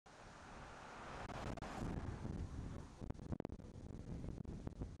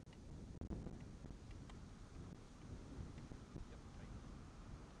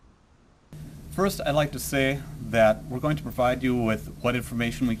First, I'd like to say that we're going to provide you with what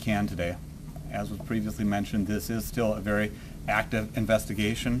information we can today. As was previously mentioned, this is still a very active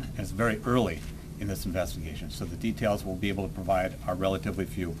investigation, and it's very early in this investigation, so the details we'll be able to provide are relatively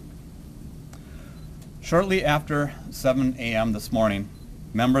few. Shortly after 7 a.m. this morning,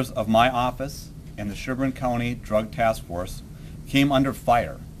 members of my office and the Sherburne County Drug Task Force came under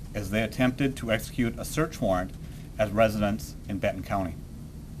fire as they attempted to execute a search warrant at residents in Benton County.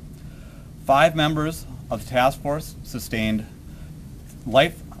 5 members of the task force sustained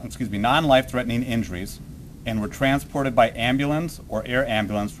non-life-threatening injuries and were transported by ambulance or air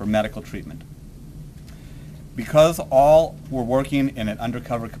ambulance for medical treatment. Because all were working in an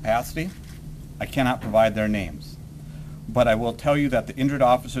undercover capacity, I cannot provide their names, but I will tell you that the injured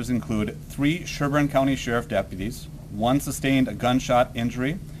officers include 3 Sherburne County Sheriff deputies, 1 sustained a gunshot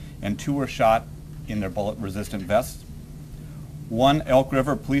injury, and 2 were shot in their bullet-resistant vests. 1 Elk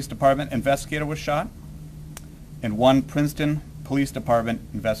River Police Department investigator was shot, and 1 Princeton Police Department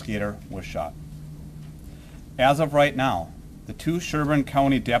investigator was shot. As of right now, the 2 Sherburne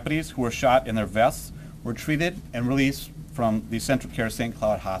County deputies who were shot in their vests were treated and released from the CentraCare St.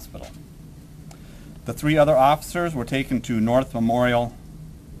 Hospital. The 3 other officers were taken to North Memorial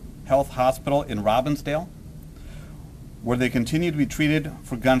Health Hospital in Robbinsdale, where they continue to be treated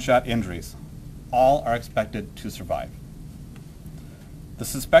for gunshot injuries. All are expected to survive. The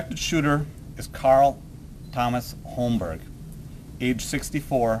suspected shooter is Karl Thomas Holmberg, age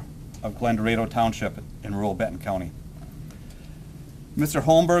 64, of Glendorado Township in rural Benton County. Mr.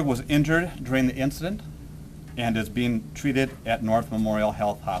 Holmberg was injured during the incident and is being treated at North Memorial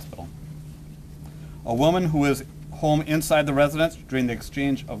Health Hospital. A woman who was home inside the residence during the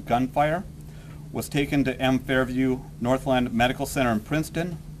exchange of gunfire was taken to Fairview Northland Medical Center in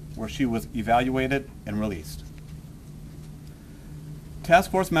Princeton, where she was evaluated and released.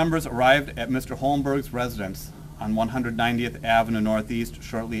 Task force members arrived at Mr. Holmberg's residence on 190th Avenue Northeast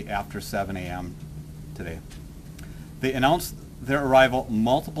shortly after 7 a.m. today. They announced their arrival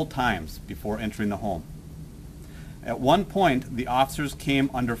multiple times before entering the home. At one point, the officers came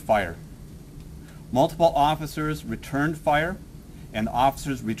under fire. Multiple officers returned fire, and the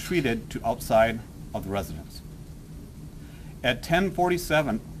officers retreated to outside of the residence. At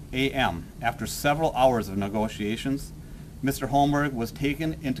 10:47 a.m., after several hours of negotiations, Mr. Holmberg was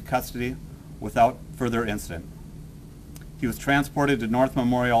taken into custody without further incident. He was transported to North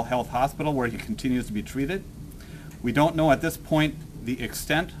Memorial Health Hospital, where he continues to be treated. We don't know at this point the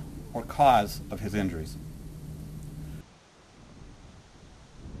extent or cause of his injuries.